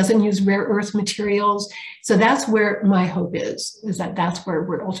 materials. It doesn't use rare earth materials. So that's where my hope is that that's where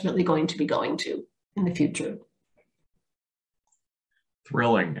we're ultimately going to be going to in the future.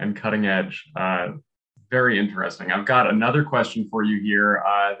 Thrilling and cutting edge. Very interesting. I've got another question for you here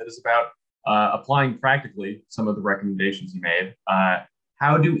that is about applying practically some of the recommendations you made.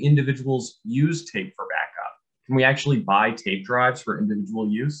 How do individuals use tape for backup? Can we actually buy tape drives for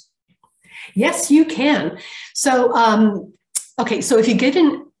individual use? Yes, you can. So, okay, so if you get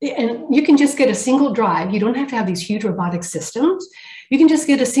in, and you can just get a single drive. You don't have to have these huge robotic systems. You can just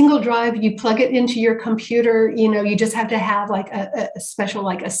get a single drive, you plug it into your computer, you just have to have like a special,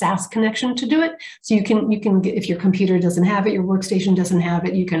 like a SAS connection to do it. So you can get, if your computer doesn't have it, your workstation doesn't have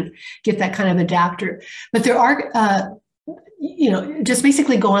it, you can get that kind of adapter. But there are, just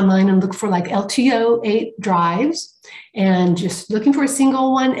basically go online and look for like LTO-8 drives and just looking for a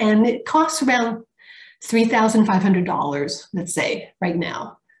single one. And it costs around $3,500, let's say right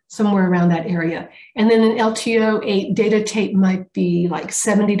now, somewhere around that area. And then an LTO-8 data tape might be like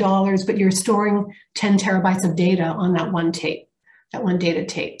 $70, but you're storing 10 terabytes of data on that one tape, that one data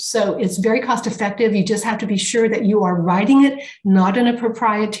tape. So it's very cost effective. You just have to be sure that you are writing it, not in a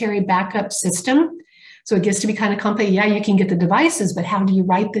proprietary backup system. So it gets to be kind of complicated. Yeah, you can get the devices, but how do you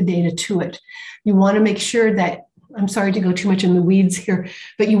write the data to it? You want to make sure that, I'm sorry to go too much in the weeds here,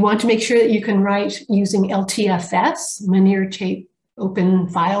 but you want to make sure that you can write using LTFS, linear tape open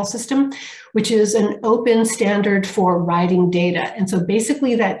file system, which is an open standard for writing data. And so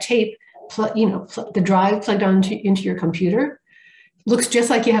basically that tape, the drive plugged into your computer looks just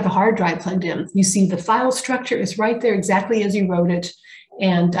like you have a hard drive plugged in. You see the file structure is right there exactly as you wrote it.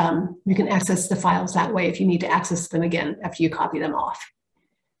 And you can access the files that way if you need to access them again after you copy them off.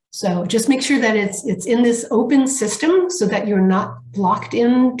 So just make sure that it's in this open system so that you're not locked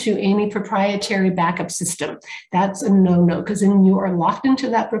into any proprietary backup system. That's a no-no, because then you are locked into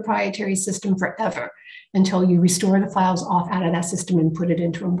that proprietary system forever until you restore the files off out of that system and put it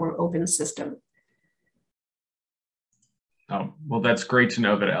into a more open system. Oh, well, that's great to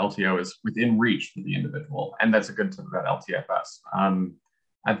know that LTO is within reach for the individual. And that's a good tip about LTFS.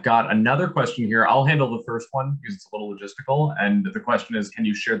 I've got another question here. I'll handle the first one because it's a little logistical. And the question is, can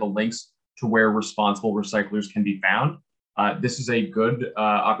you share the links to where responsible recyclers can be found? This is a good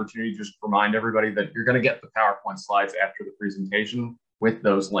opportunity to just remind everybody that you're going to get the PowerPoint slides after the presentation with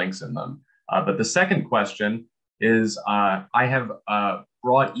those links in them. But the second question is, I have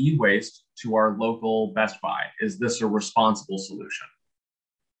brought e-waste to our local Best Buy. Is this a responsible solution?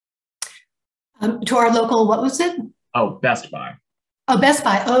 To our local, what was it? Oh, Best Buy. Oh, Best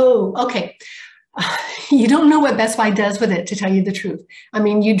Buy. Oh, okay. You don't know what Best Buy does with it, to tell you the truth. I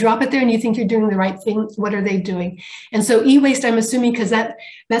mean, you drop it there and you think you're doing the right thing. What are they doing? And so e-waste, I'm assuming, because that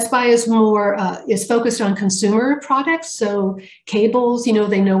Best Buy is more, is focused on consumer products. So cables,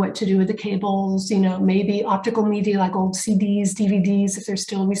 they know what to do with the cables, maybe optical media like old CDs, DVDs, if they're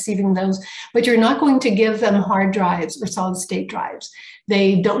still receiving those. But you're not going to give them hard drives or solid state drives.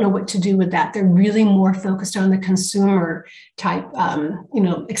 They don't know what to do with that. They're really more focused on the consumer type,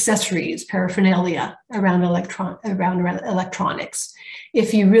 accessories, paraphernalia around electronics.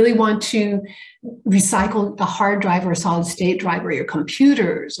 If you really want to recycle a hard drive or a solid state drive or your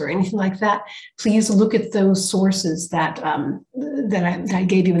computers or anything like that, please look at those sources that I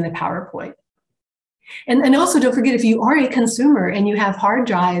gave you in the PowerPoint. And also don't forget, if you are a consumer and you have hard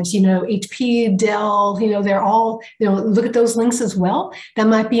drives, HP, Dell, they're all, look at those links as well. That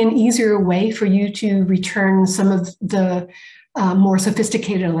might be an easier way for you to return some of the more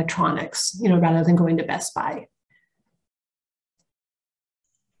sophisticated electronics, rather than going to Best Buy.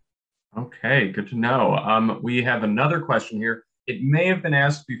 Okay, good to know. We have another question here. It may have been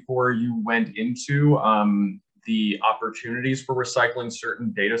asked before you went into the opportunities for recycling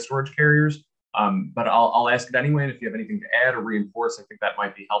certain data storage carriers. But I'll ask it anyway, and if you have anything to add or reinforce, I think that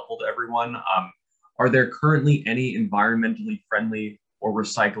might be helpful to everyone. Are there currently any environmentally friendly or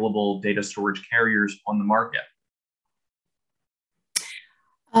recyclable data storage carriers on the market?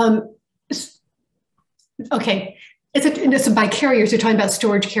 Okay, it's by carriers, you're talking about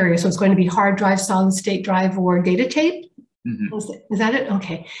storage carriers, so it's going to be hard drive, solid state drive, or data tape? Mm-hmm. Is that it?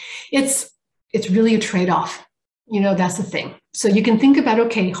 Okay, it's really a trade-off. That's the thing. So you can think about,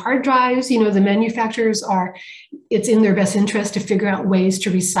 okay, hard drives, the manufacturers it's in their best interest to figure out ways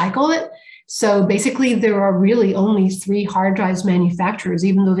to recycle it. So basically there are really only 3 hard drives manufacturers,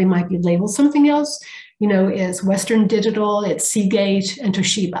 even though they might be labeled something else, is Western Digital, it's Seagate, and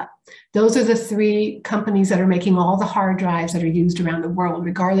Toshiba. Those are the 3 companies that are making all the hard drives that are used around the world,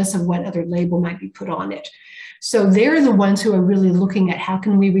 regardless of what other label might be put on it. So they're the ones who are really looking at how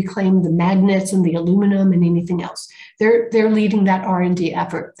can we reclaim the magnets and the aluminum and anything else. They're leading that R&D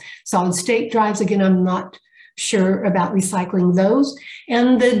effort. Solid state drives, again, I'm not sure about recycling those.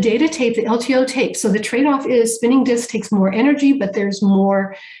 And the data tape, the LTO tape. So the trade-off is spinning disk takes more energy, but there's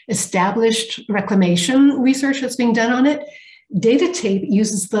more established reclamation research that's being done on it. Data tape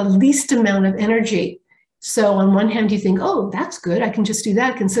uses the least amount of energy. So on one hand, you think, oh, that's good. I can just do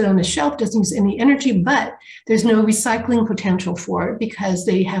that. I can sit on the shelf, doesn't use any energy, but there's no recycling potential for it because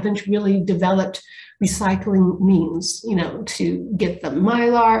they haven't really developed recycling means, to get the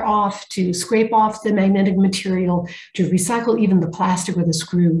mylar off, to scrape off the magnetic material, to recycle even the plastic or the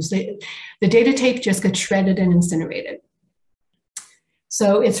screws. The data tape just gets shredded and incinerated.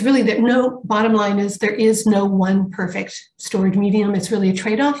 So it's really bottom line is there is no one perfect storage medium. It's really a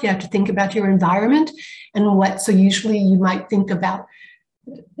trade-off. You have to think about your environment and so usually you might think about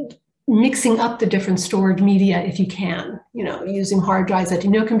mixing up the different storage media if you can, using hard drives that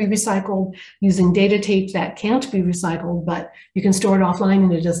can be recycled, using data tape that can't be recycled, but you can store it offline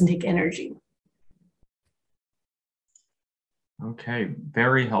and it doesn't take energy. Okay,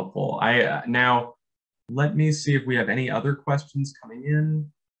 very helpful. Now, let me see if we have any other questions coming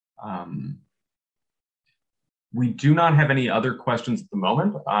in. We do not have any other questions at the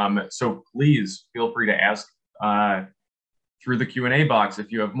moment, so please feel free to ask through the Q&A box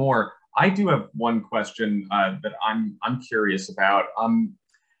if you have more. I do have one question that I'm curious about.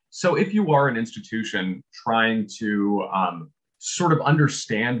 So if you are an institution trying to sort of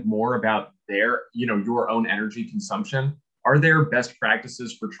understand more about your own energy consumption, are there best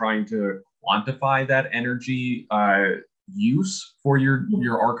practices for trying to quantify that energy use for your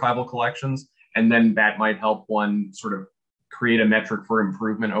archival collections? And then that might help one sort of create a metric for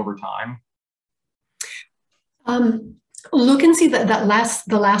improvement over time? Look and see the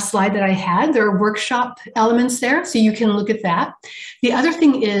last slide that I had. There are workshop elements there, so you can look at that. The other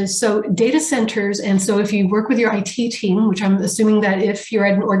thing is, so data centers, and so if you work with your IT team, which I'm assuming that if you're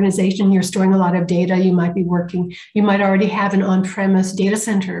at an organization, you're storing a lot of data, you might already have an on-premise data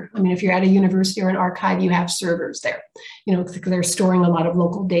center. I mean, if you're at a university or an archive, you have servers there. They're storing a lot of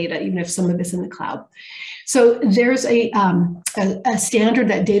local data, even if some of it's in the cloud. So there's a standard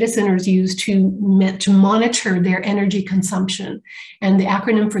that data centers use to monitor their energy consumption. And the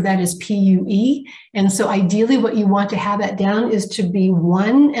acronym for that is PUE. And so ideally what you want to have that down is to be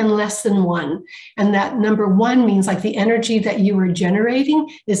 1 and less than 1. And that number 1 means like the energy that you are generating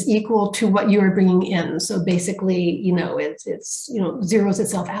is equal to what you are bringing in. So basically, it's zeroes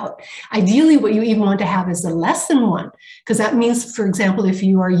itself out. Ideally, what you even want to have is the less than 1, because that means, for example, if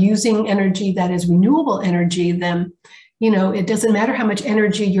you are using energy that is renewable energy, then it doesn't matter how much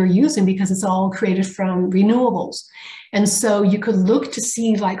energy you're using because it's all created from renewables. And so you could look to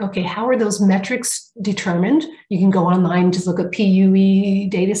see like, okay, how are those metrics determined? You can go online, just look at PUE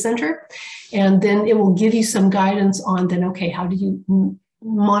data center, and then it will give you some guidance on then, okay, how do you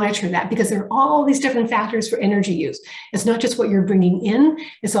monitor that, because there are all these different factors for energy use. It's not just what you're bringing in,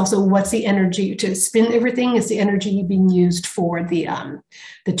 it's also what's the energy to spin everything. Is the energy being used for the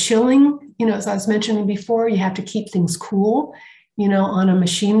chilling? You know, as I was mentioning before, you have to keep things cool. You know, on a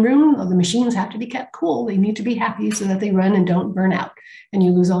machine room, the machines have to be kept cool. They need to be happy so that they run and don't burn out, and you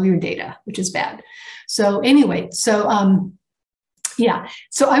lose all your data, which is bad. So anyway, yeah,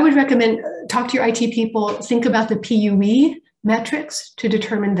 so I would recommend talk to your IT people, think about the PUE metrics to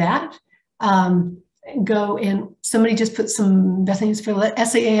determine that. Go and somebody just put some things for the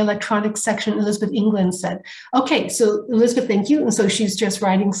SAA electronics section. Elizabeth England said, okay, so Elizabeth, thank you. And so she's just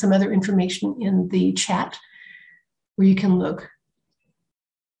writing some other information in the chat where you can look.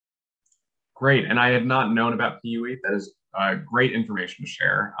 Great, and I had not known about PUE. That is great information to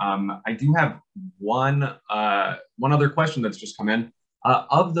share. I do have one other question that's just come in.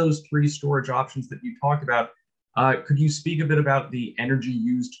 Of those 3 storage options that you talked about, could you speak a bit about the energy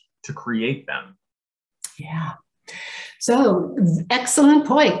used to create them? Yeah. So excellent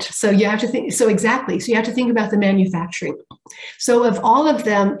point. So you have to think, so exactly. So you have to think about the manufacturing. So of all of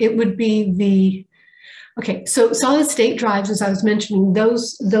them, it would be the, okay, so solid state drives, as I was mentioning,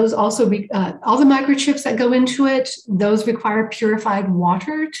 those also, all the microchips that go into it, those require purified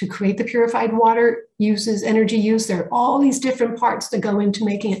water. To create the purified water uses energy use. There are all these different parts that go into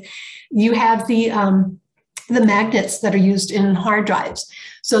making it. You have the magnets that are used in hard drives.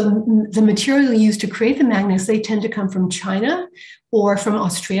 So the material used to create the magnets, they tend to come from China or from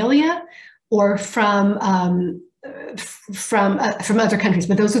Australia or from other countries,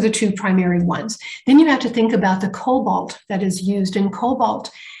 but those are the 2 primary ones. Then you have to think about the cobalt that is used, and cobalt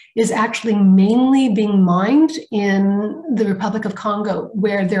is actually mainly being mined in the Republic of Congo,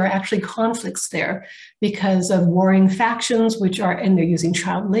 where there are actually conflicts there because of warring factions, and they're using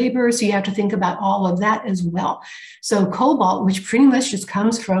child labor. So you have to think about all of that as well. So cobalt, which pretty much just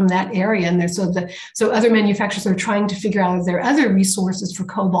comes from that area, and so other manufacturers are trying to figure out if there are other resources for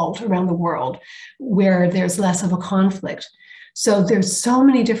cobalt around the world where there's less of a conflict. So there's so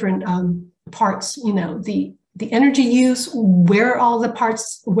many different parts, you know, the energy use, where are all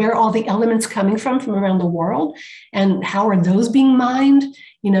the elements coming from around the world, and how are those being mined?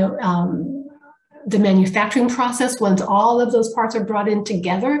 You know, the manufacturing process, once all of those parts are brought in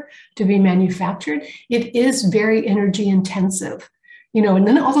together to be manufactured, it is very energy intensive. You know, and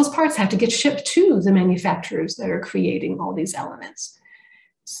then all those parts have to get shipped to the manufacturers that are creating all these elements.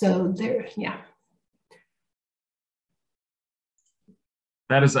 So there, yeah.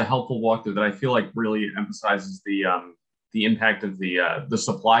 That is a helpful walkthrough that I feel like really emphasizes the impact of the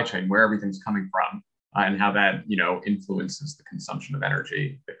supply chain, where everything's coming from, and how that, you know, influences the consumption of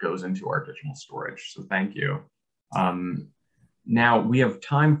energy that goes into our digital storage. So thank you. Now we have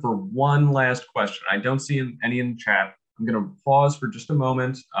time for one last question. I don't see any in the chat. I'm going to pause for just a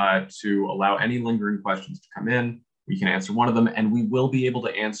moment to allow any lingering questions to come in. We can answer one of them, and we will be able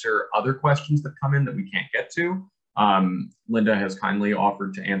to answer other questions that come in that we can't get to. Linda has kindly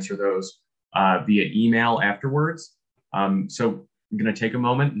offered to answer those via email afterwards. So I'm going to take a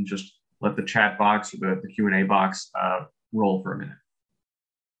moment and just let the chat box or the Q&A box roll for a minute.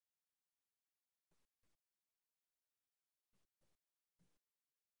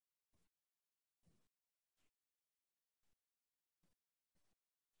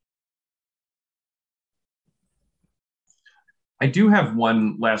 I do have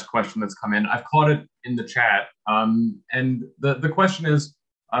one last question that's come in. I've caught it in the chat. And the question is,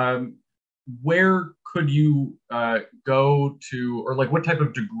 where could you go to, or like what type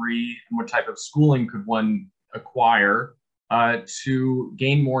of degree and what type of schooling could one acquire to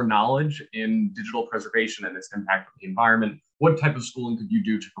gain more knowledge in digital preservation and its impact on the environment? What type of schooling could you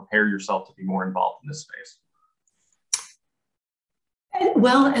do to prepare yourself to be more involved in this space?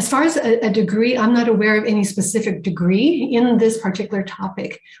 Well, as far as a degree, I'm not aware of any specific degree in this particular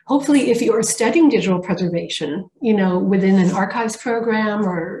topic. Hopefully, if you're studying digital preservation, you know, within an archives program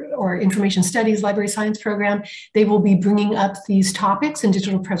or information studies, library science program, they will be bringing up these topics in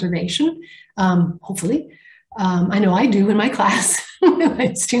digital preservation, hopefully. I know I do in my class.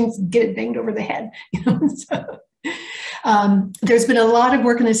 My students get it banged over the head, you know, so. There's been a lot of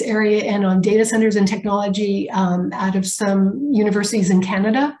work in this area and on data centers and technology out of some universities in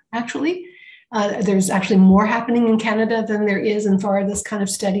Canada, actually. There's actually more happening in Canada than there is in far this kind of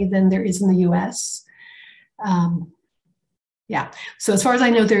study than there is in the US. Yeah, so as far as I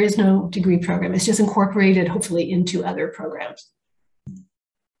know, there is no degree program. It's just incorporated, hopefully, into other programs.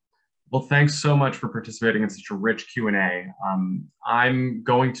 Well, thanks so much for participating in such a rich Q&A. I'm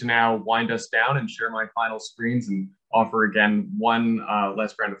going to now wind us down and share my final screens and offer again one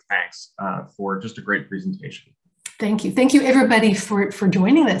last round of thanks for just a great presentation. Thank you. Thank you, everybody, for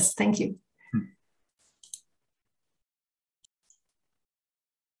joining this. Thank you.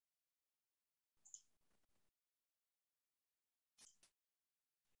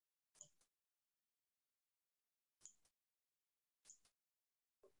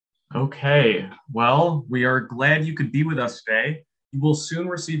 Okay, well, we are glad you could be with us today. You will soon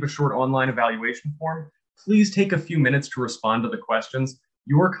receive a short online evaluation form. Please take a few minutes to respond to the questions.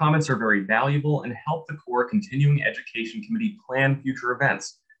 Your comments are very valuable and help the CORE Continuing Education Committee plan future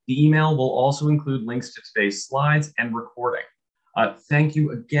events. The email will also include links to today's slides and recording. Thank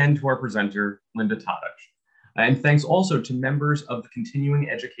you again to our presenter, Linda Tadich. And thanks also to members of the Continuing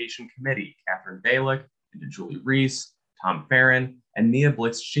Education Committee, Catherine Balick, and Julie Reese, Tom Farron, and Mia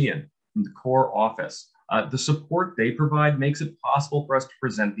Blitz-Sheehan from the CORE office. The support they provide makes it possible for us to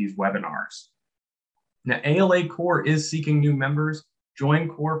present these webinars. Now, ALA CORE is seeking new members. Join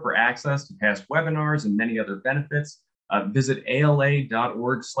CORE for access to past webinars and many other benefits. Visit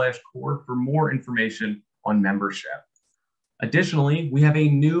ala.org/core for more information on membership. Additionally, we have a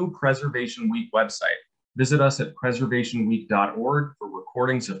new Preservation Week website. Visit us at preservationweek.org for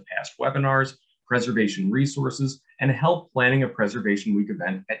recordings of past webinars, preservation resources, and help planning a Preservation Week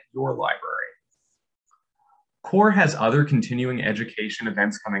event at your library. CORE has other continuing education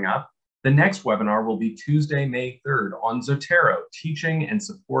events coming up. The next webinar will be Tuesday, May 3rd on Zotero, teaching and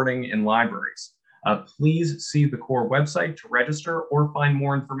supporting in libraries. Please see the CORE website to register or find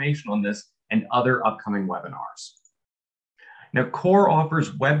more information on this and other upcoming webinars. Now, CORE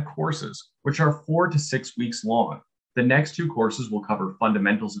offers web courses, which are 4 to 6 weeks long. The next 2 courses will cover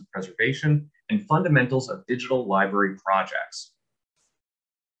fundamentals of preservation and fundamentals of digital library projects.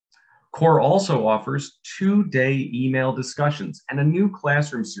 CORE also offers 2-day email discussions and a new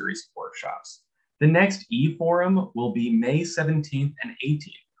classroom series of workshops. The next e-forum will be May 17th and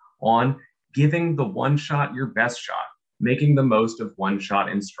 18th on giving the one shot your best shot, making the most of one-shot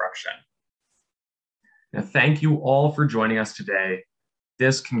instruction. Now, thank you all for joining us today.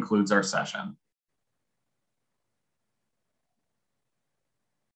 This concludes our session.